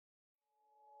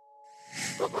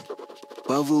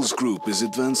Pavel's group is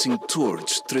advancing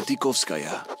towards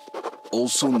Tretikovskaya,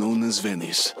 also known as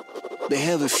Venice. They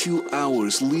have a few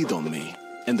hours lead on me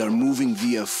and are moving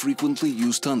via frequently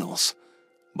used tunnels.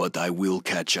 But I will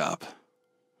catch up.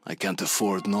 I can't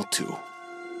afford not to.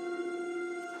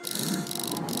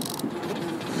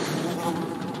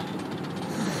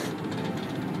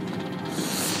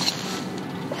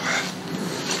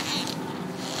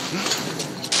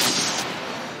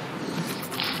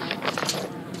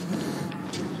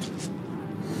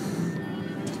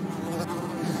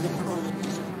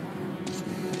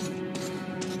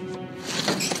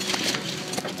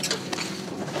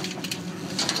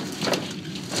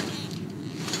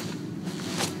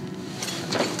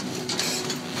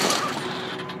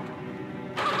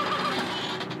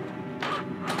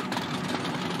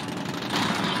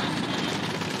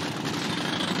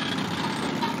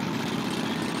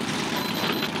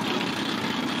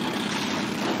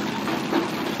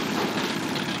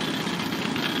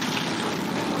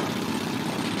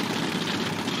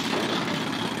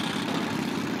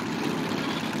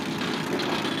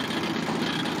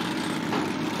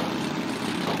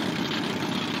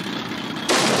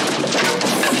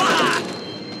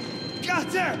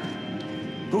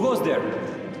 Who goes there?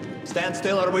 Stand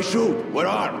still or we shoot. We're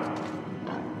armed.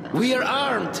 We are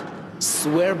armed.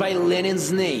 Swear by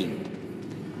Lenin's name.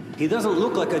 He doesn't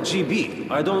look like a GB.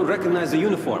 I don't recognize the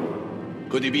uniform.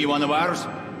 Could he be one of ours?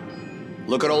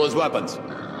 Look at all his weapons.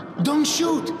 Don't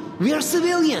shoot. We are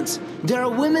civilians. There are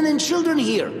women and children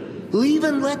here. Leave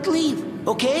and let leave,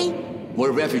 okay?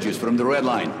 We're refugees from the Red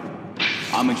Line.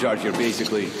 I'm in charge here,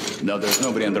 basically. No, there's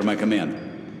nobody under my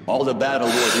command. All the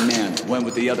battle-worthy men went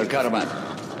with the other caravan.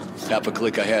 Half a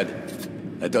click ahead.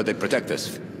 I thought they'd protect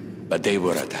us, but they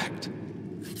were attacked.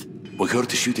 We heard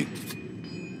the shooting.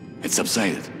 It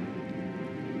subsided.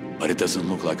 But it doesn't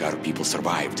look like our people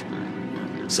survived.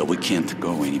 So we can't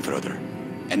go any further.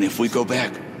 And if we go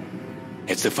back,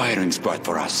 it's the firing spot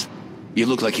for us. You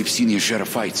look like you've seen your share of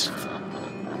fights.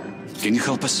 Can you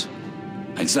help us?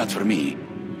 It's not for me,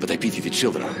 but I pity the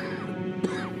children.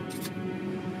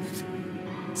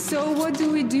 So what do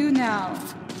we do now?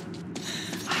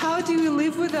 How do we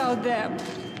live without them?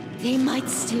 They might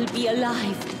still be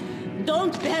alive.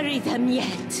 Don't bury them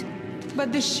yet.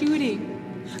 But the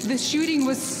shooting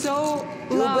was so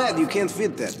Too loud. bad you can't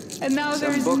fit that. And now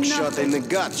Some there's buckshot in nothing. the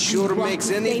gut sure What makes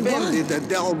would any they bandit a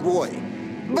dull boy.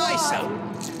 Buy Why?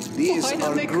 some. These Why are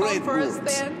don't they come great for us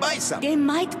boots. then? Buy some. They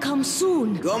might come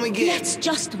soon. Come again. Let's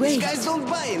just These wait. guys don't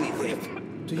buy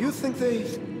anything. Do you think they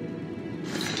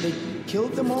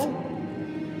killed them all?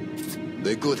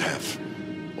 They could have.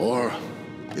 Or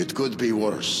it could be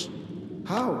worse.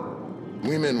 How?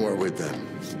 Women were with them.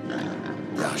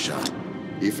 Yasha,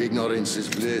 if ignorance is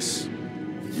bliss,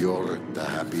 you're the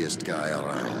happiest guy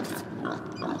around.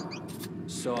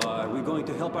 So, are we going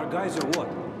to help our guys or what?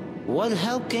 What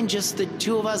help can just the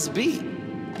two of us be?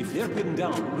 If they're pinned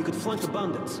down, we could flank the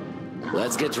bandits.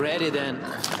 Let's get ready then.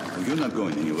 You're not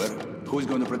going anywhere. Who's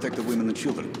going to protect the women and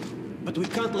children? But we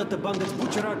can't let the bandits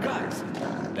butcher our guys.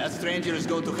 That stranger is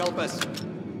going to help us.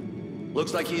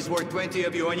 Looks like he's worth 20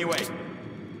 of you anyway.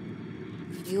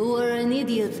 You were an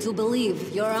idiot to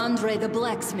believe you're Andre the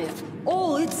blacksmith.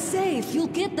 Oh, it's safe. You'll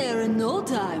get there in no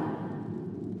time.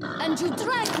 And you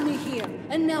dragged me here,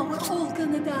 and now we're all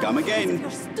gonna die. Come again.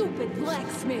 Because of your stupid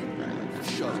blacksmith.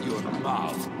 Shut your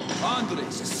mouth.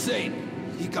 Andre's a saint.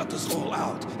 He got us all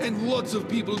out, and lots of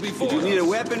people before If you need a us.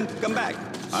 weapon, come back.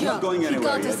 I'm Sure, not going he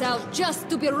anywhere got us yet. out just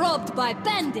to be robbed by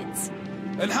bandits.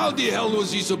 And how the hell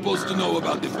was he supposed to know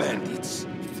about the bandits?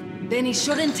 Then he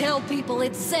shouldn't tell people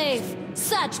it's safe.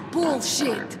 Such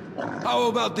bullshit. How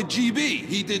about the GB?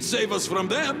 He did save us from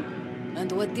them.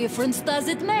 And what difference does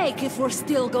it make if we're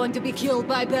still going to be killed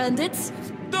by bandits?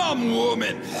 Dumb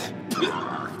woman!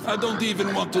 I don't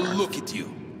even want to look at you.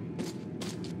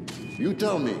 You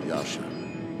tell me, Yasha,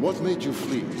 what made you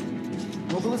flee?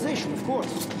 Mobilization, of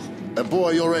course. A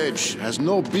boy your age has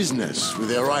no business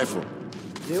with a rifle.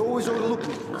 They always overlook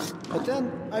me. But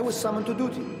then, I was summoned to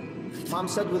duty. Mom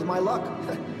said with my luck,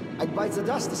 I'd bite the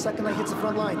dust the second I hit the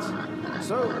front lines.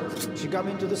 So, she got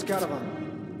me into this caravan.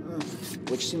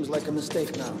 Which seems like a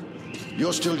mistake now.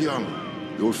 You're still young.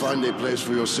 You'll find a place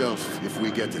for yourself if we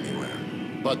get anywhere.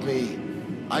 But me,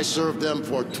 I served them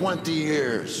for 20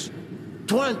 years.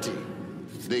 20!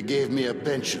 They gave me a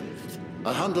pension.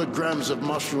 100 grams of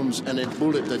mushrooms and a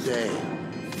bullet a day.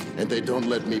 And they don't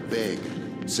let me beg,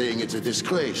 saying it's a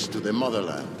disgrace to the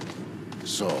motherland.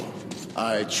 So,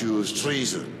 I choose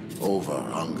treason over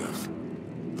hunger.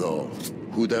 Though,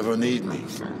 who'd ever need me?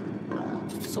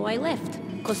 So I left,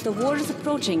 because the war is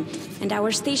approaching, and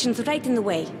our station's right in the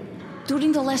way.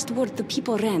 During the last war, the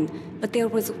people ran, but there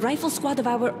was a rifle squad of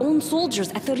our own soldiers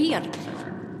at the rear.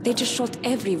 They just shot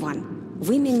everyone.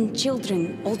 Women,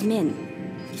 children, old men.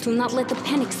 To not let the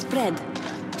panic spread.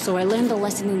 So I learned the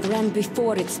lesson and ran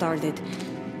before it started.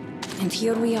 And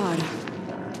here we are.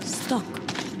 Stuck.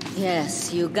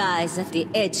 Yes, you guys at the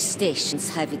edge stations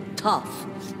have it tough.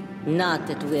 Not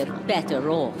that we're better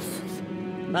off.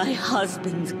 My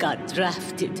husband got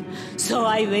drafted, so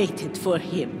I waited for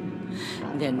him.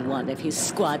 Then one of his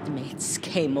squad mates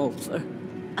came over.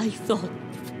 I thought,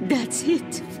 that's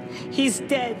it. He's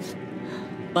dead.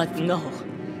 But no,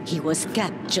 he was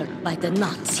captured by the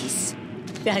Nazis.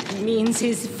 That means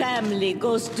his family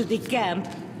goes to the camp.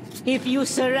 If you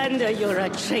surrender, you're a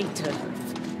traitor.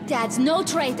 Dad's no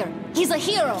traitor. He's a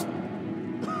hero.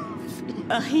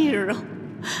 A hero.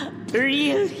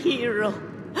 Real hero.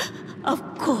 Of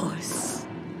course.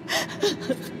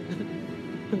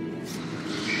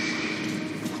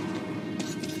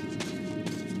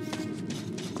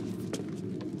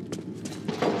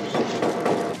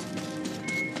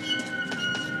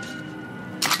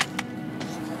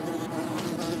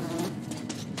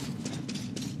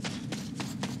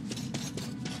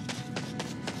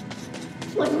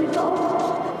 Let me go!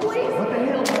 Please! What the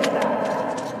hell was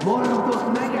that? More of those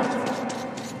maggots!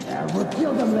 We'll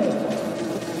kill them later.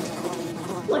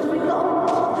 Let me go!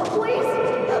 Please!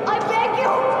 I beg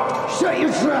you! Shut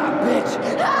your trap, bitch!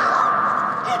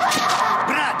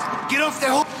 Brad, get off the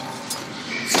hook!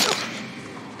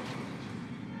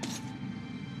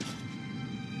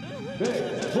 Hey,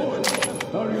 boys,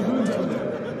 how are you doing down there?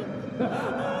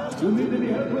 You need any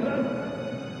help with that?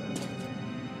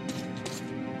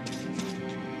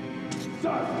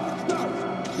 Stop!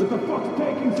 What the fuck's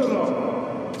taking so long?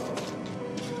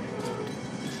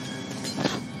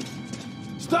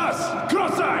 Stas!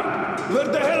 Cross-eye! Where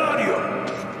the hell are you?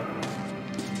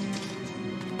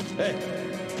 Hey!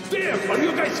 Damn! Are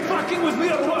you guys fucking with me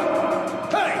or what?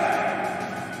 Hey!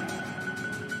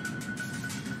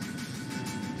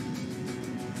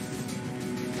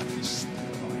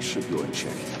 I should go and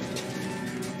check.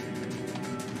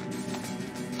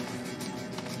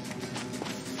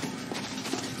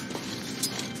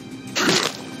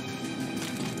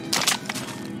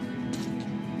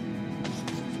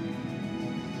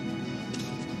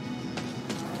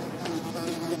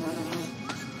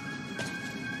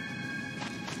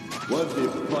 What the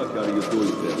fuck are you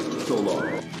doing there so long?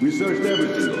 We searched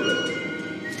everything already.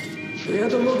 They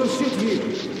had a lot of shit here.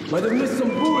 Might have missed some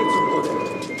bullets over there.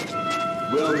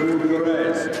 Well, move your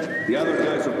ass. The other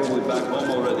guys are probably back home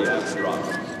already, half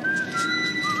dropped.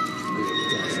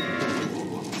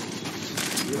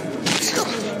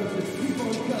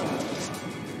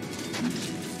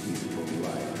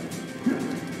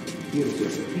 Here's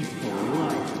just peaceful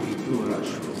life we do rush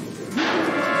from.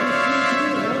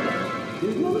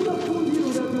 There's not enough food here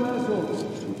without you assholes.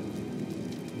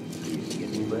 He's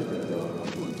getting better, though.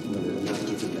 When there's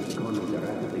nothing to that corner, they're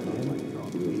at it again.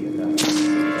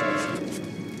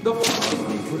 The fuck is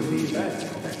me for me?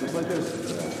 That's like this.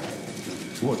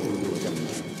 What do we do with them?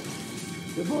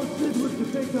 The boss did was to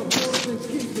take the horse and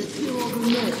kick and kill all the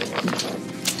men.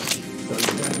 So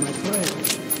you got my friend.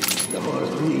 The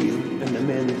horse leave and the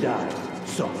men die.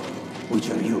 So, which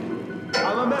are you?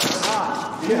 I'm a mess.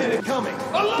 Ah, you had it coming.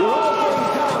 You're all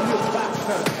going down, you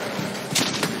bastard.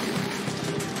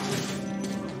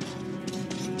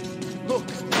 Look,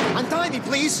 untie me,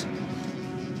 please.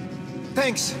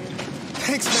 Thanks.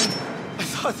 Thanks, man.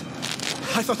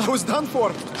 I thought I was done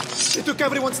for. They took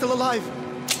everyone still alive.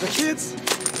 The kids,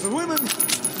 the women.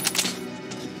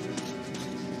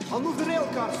 I'll move the rail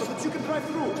car so that you can drive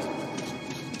through.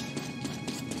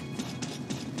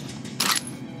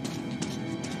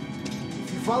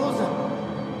 Follow them.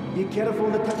 Be careful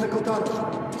in the technical tunnel.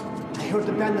 I heard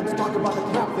the bandits talk about the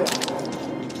trap there.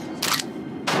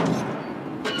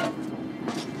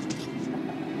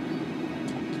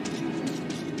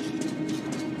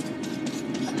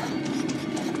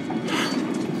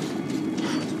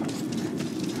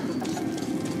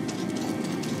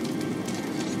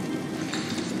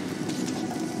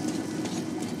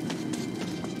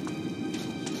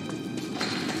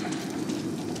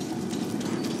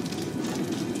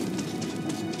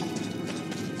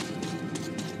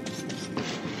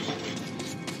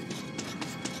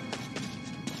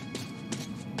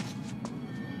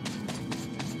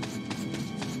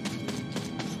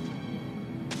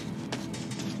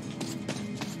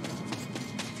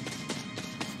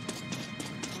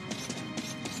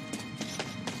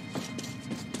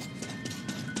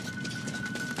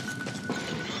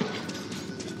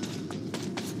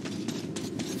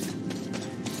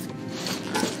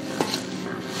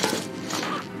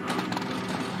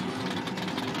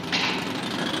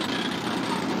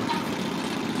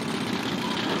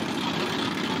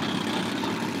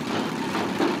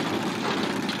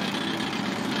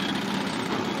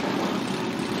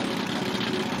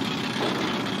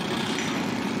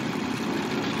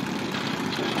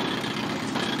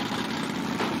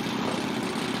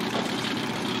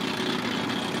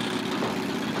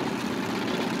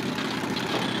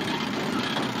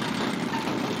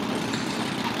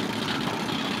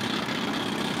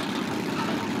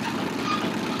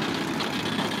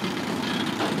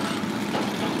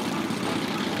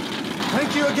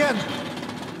 again.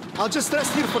 I'll just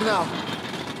rest here for now.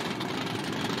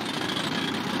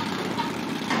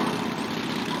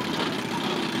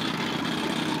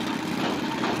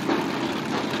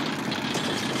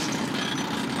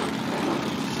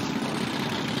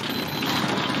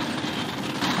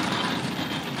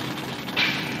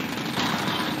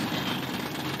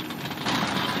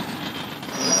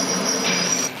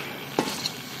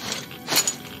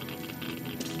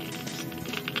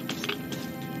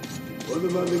 What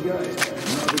about the guy?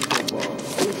 Nothing so far.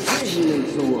 What's taking him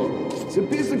so long? It's a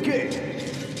piece of cake.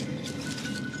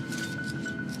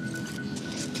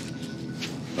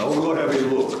 I'll go have a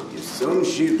look. If some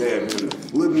shit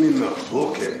happened, let me know,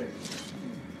 okay?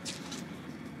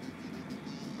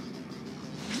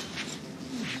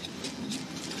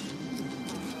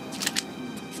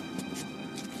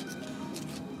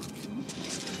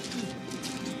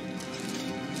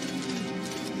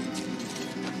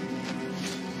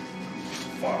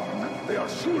 They are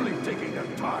surely taking their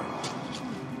time.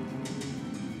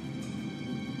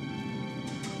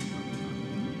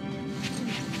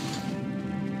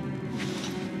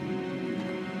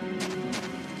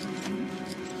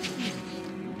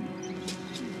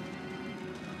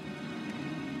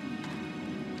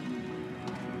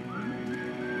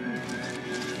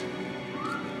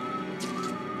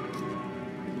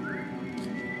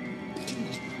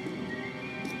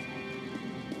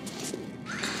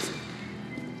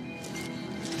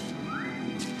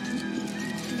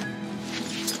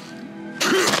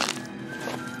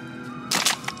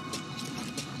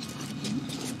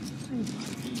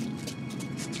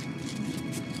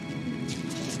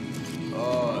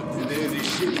 Today the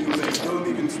shit you make don't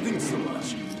even stink so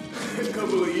much. A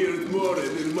couple of years more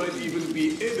and it might even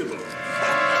be edible.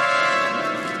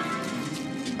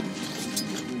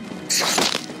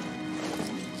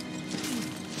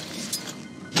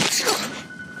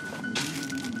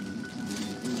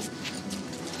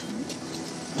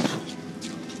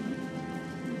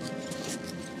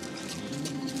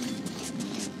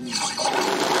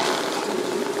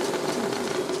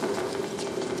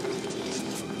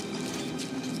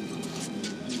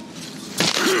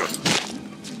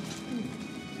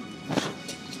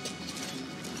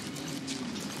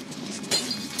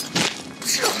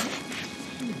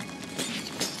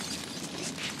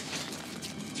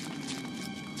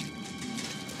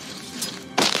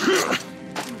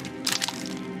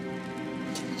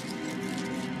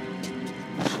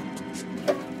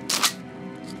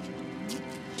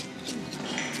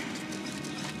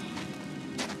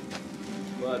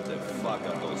 What the fuck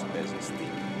are those peasants thinking,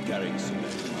 carrying so many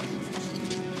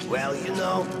mushrooms? Well, you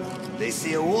know, they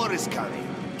say a war is coming.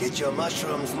 Get your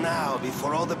mushrooms now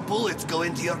before all the bullets go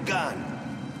into your gun.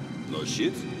 No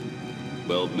shit?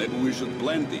 Well, maybe we should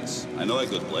plant these. I know a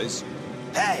good place.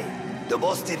 Hey, the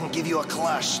boss didn't give you a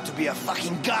clash to be a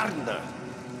fucking gardener.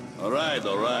 Alright.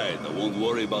 I won't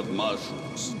worry about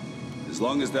mushrooms. As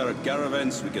long as there are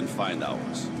caravans, we can find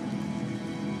ours.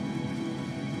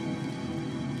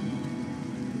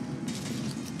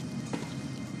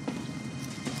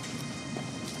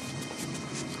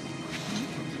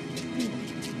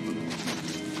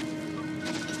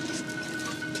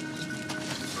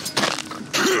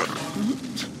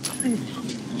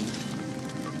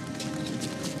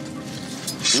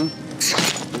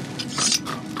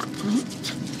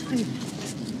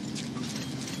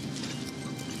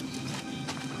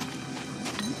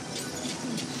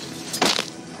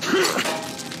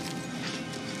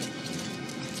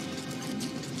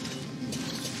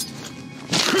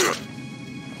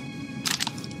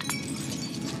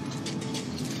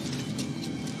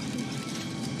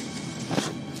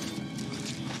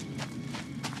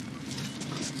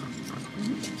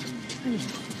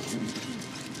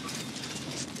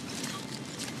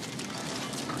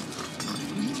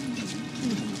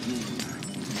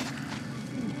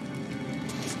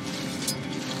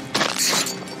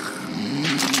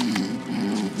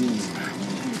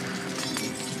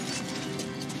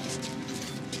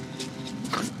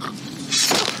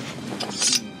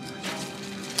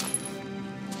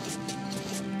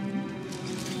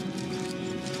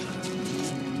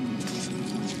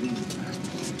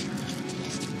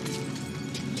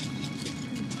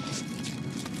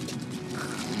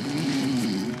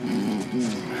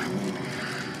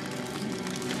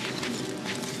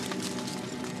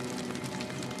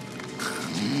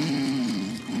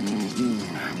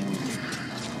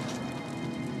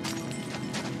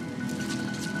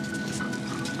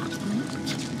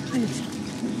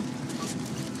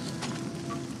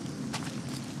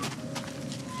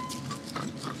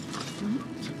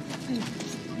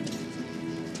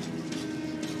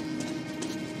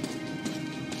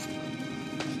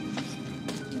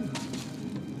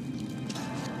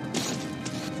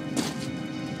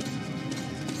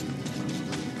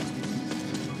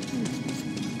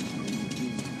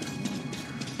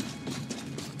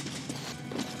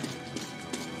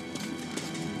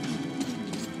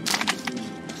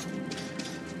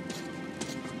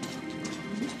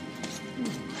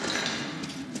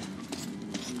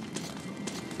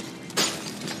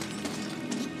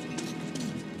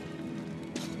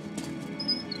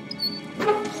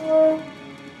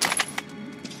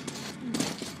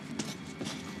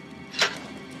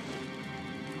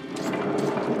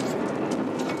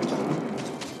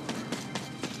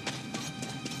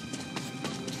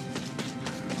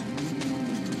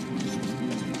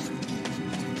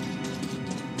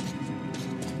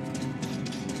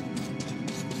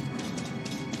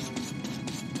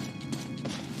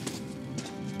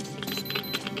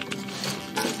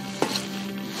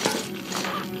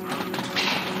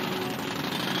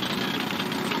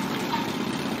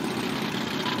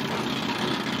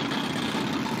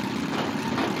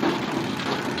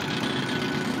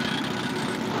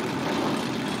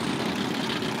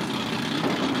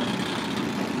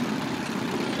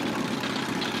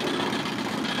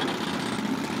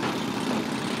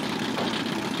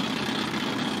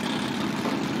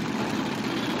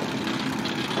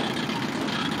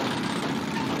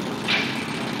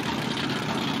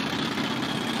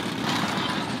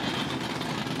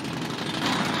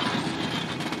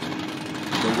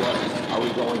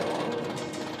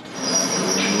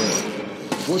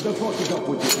 What the fuck is up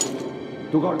with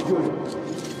you? To guard units.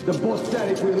 The boss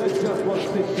said if we let just one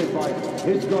stick fight,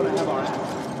 he's gonna have our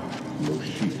ass. No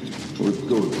shit. Let's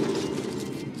go.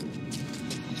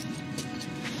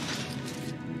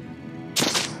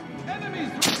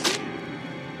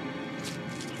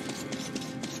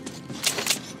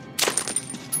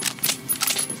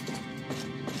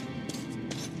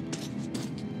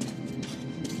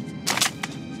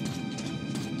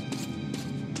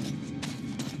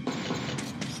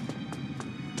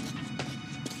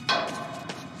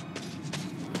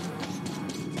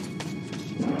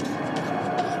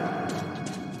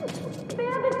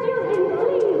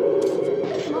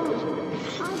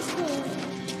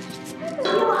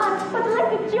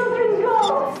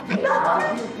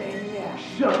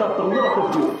 Shut up, the lot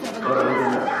of you, or I'm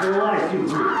gonna slice you.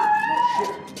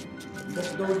 Shit.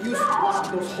 There's no use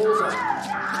blocking those holes up. The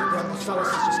damn Gonzalez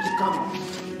just keep coming.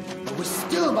 But we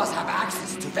still must have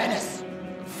access to Venice.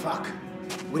 Fuck.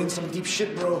 We're in some deep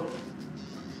shit, bro.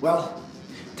 Well,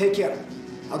 take care.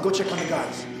 I'll go check on the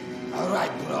guys. All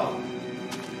right, bro.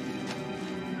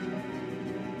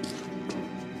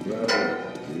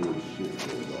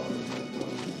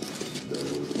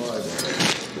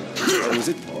 What was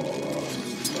it?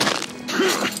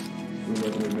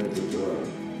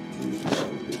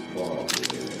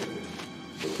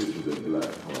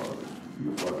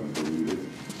 You fucking believe it?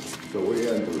 So we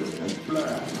enter it and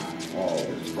blam! All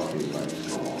this fucking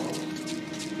lights on.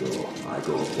 So I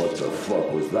go, what the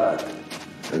fuck was that?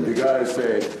 And the guys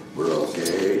say, we're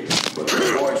okay, but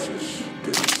their voices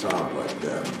didn't sound like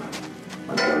them.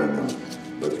 I'm telling them,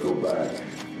 let's go back.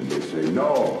 And they say,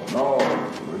 no,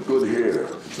 we're good here,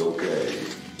 it's okay.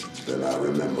 Then I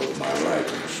remember my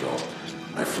writing, so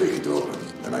I flick it open,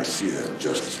 and I see them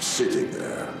just sitting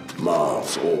there,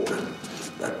 mouths open,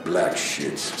 that black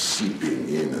shit's seeping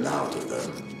in and out of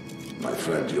them. My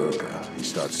friend Yurka, he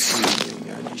starts screaming,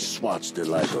 and he swats the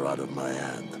lighter out of my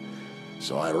hand.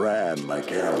 So I ran like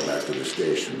hell back to the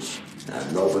stations,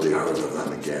 and nobody heard of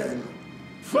them again.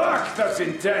 Fuck, that's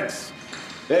intense.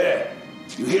 Hey,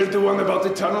 you hear the one about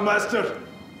the tunnel master?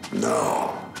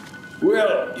 No.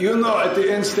 Well, you know at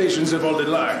the end stations of all the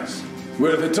lines,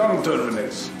 where the tunnel turbine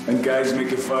is, and guys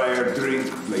make a fire, drink,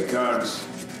 play cards.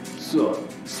 So,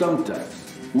 sometimes,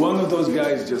 one of those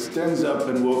guys just stands up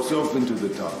and walks off into the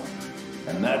tunnel.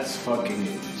 And that's fucking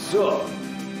it. So,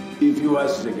 if you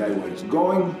ask the guy where he's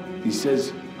going, he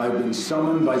says, I've been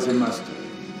summoned by the master.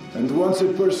 And once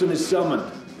a person is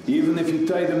summoned, even if you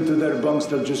tie them to their bunks,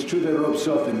 they'll just chew their ropes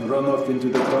off and run off into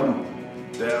the tunnel.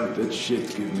 Damn, that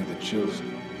shit gives me the chills.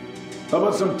 How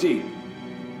about some tea?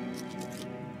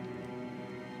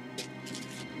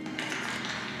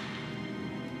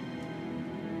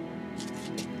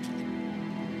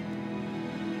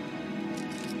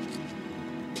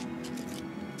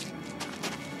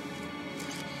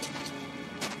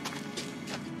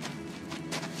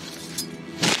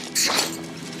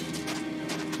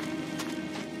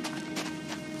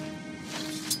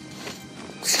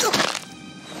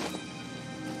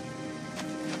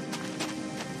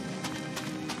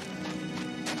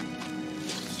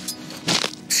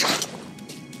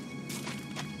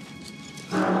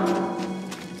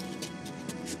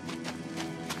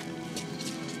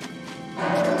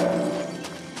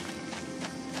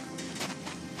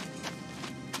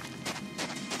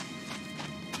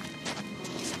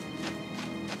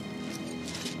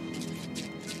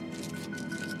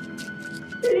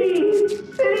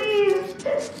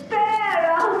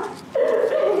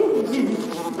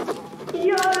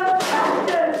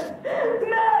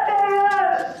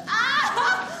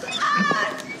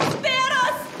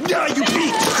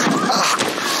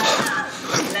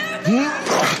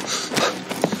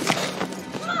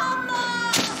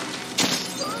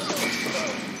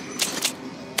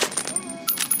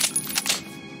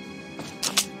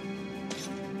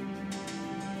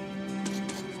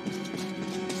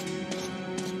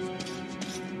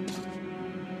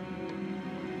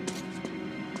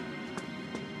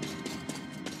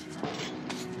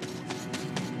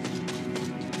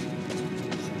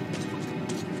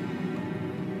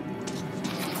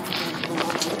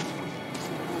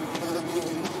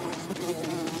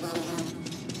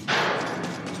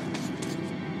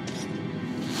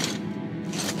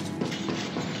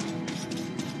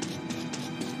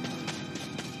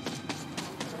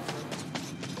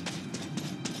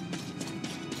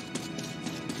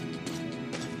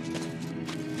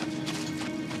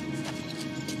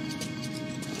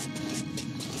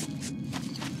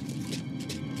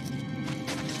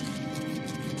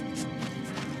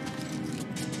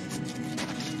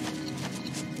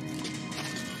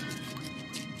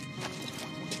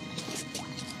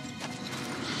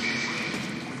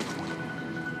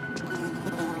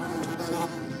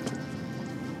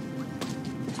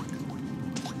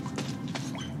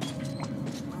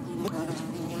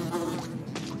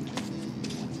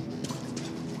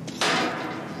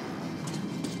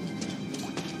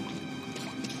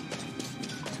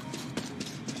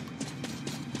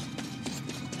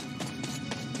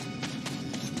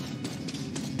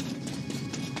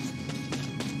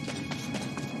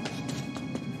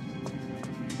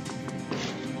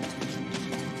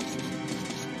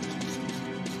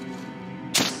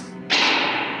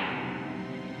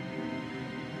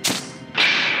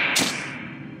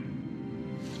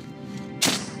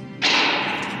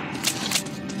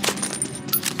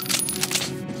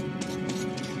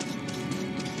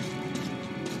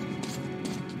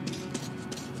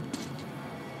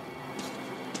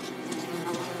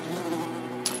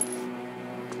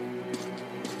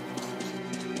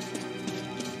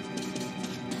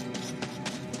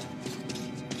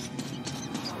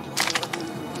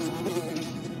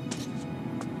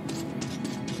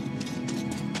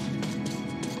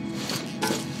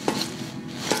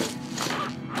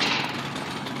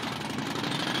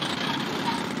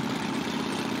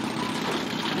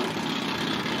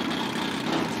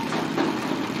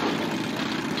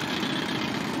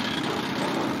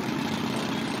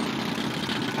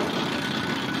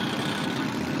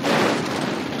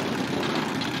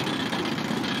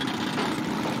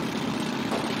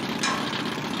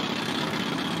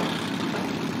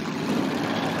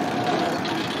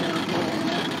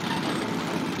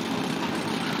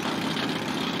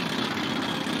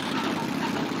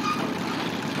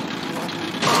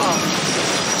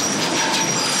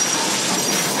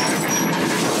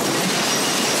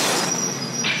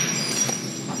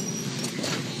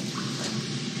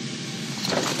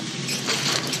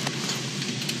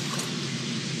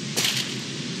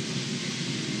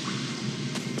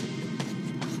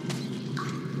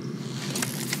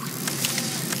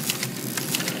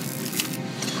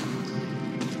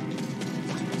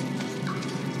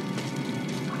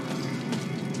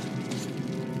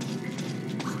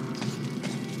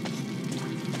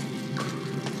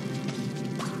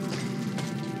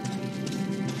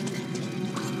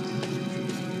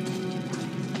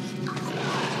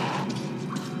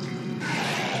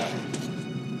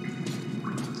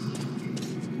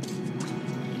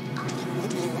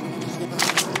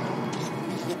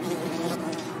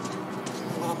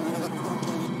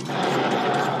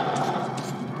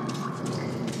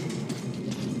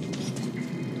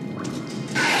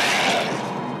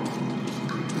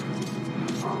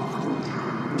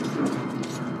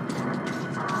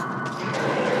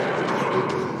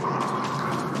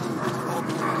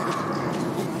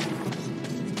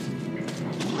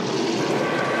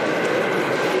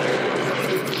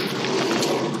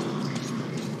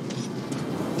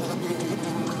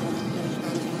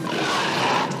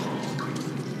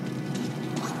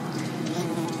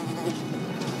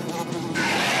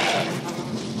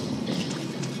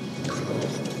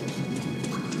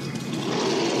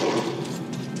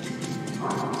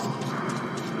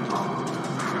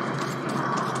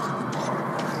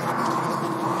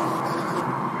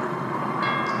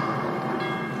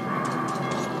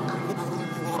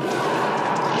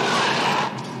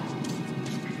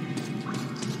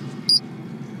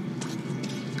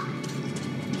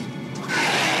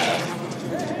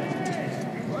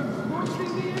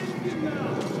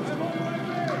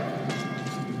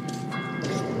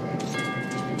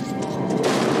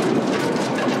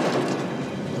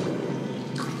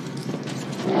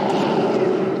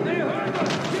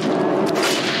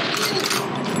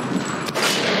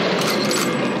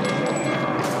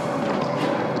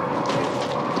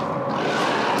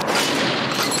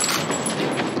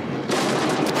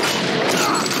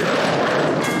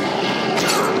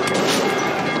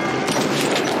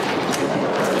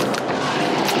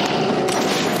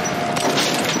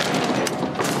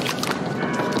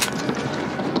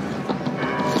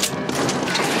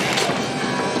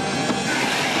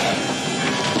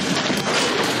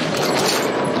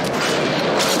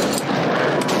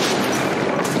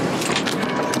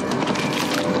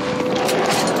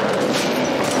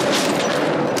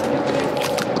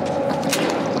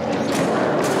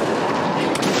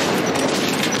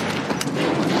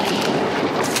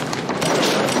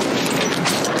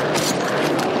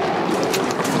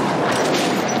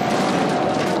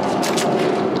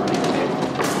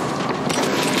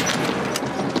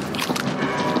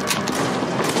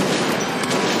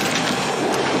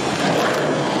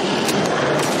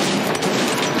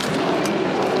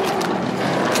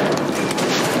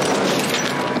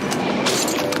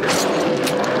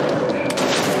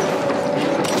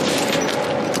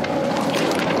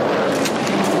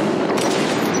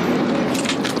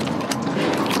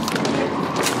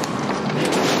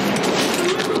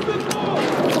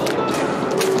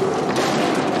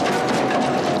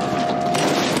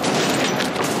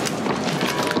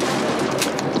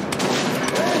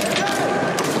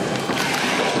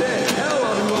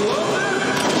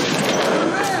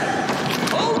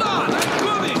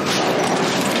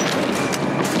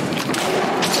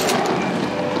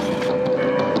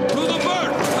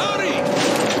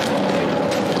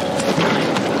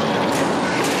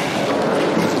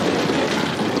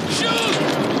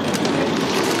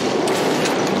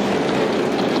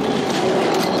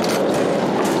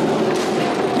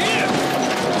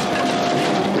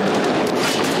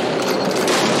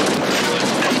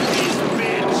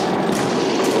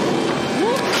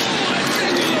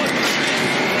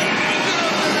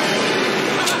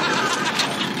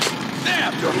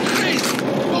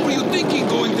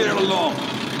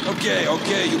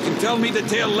 Okay, you can tell me the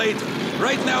tale later.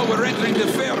 Right now we're entering the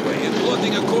fairway and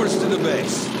plotting a course to the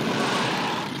base.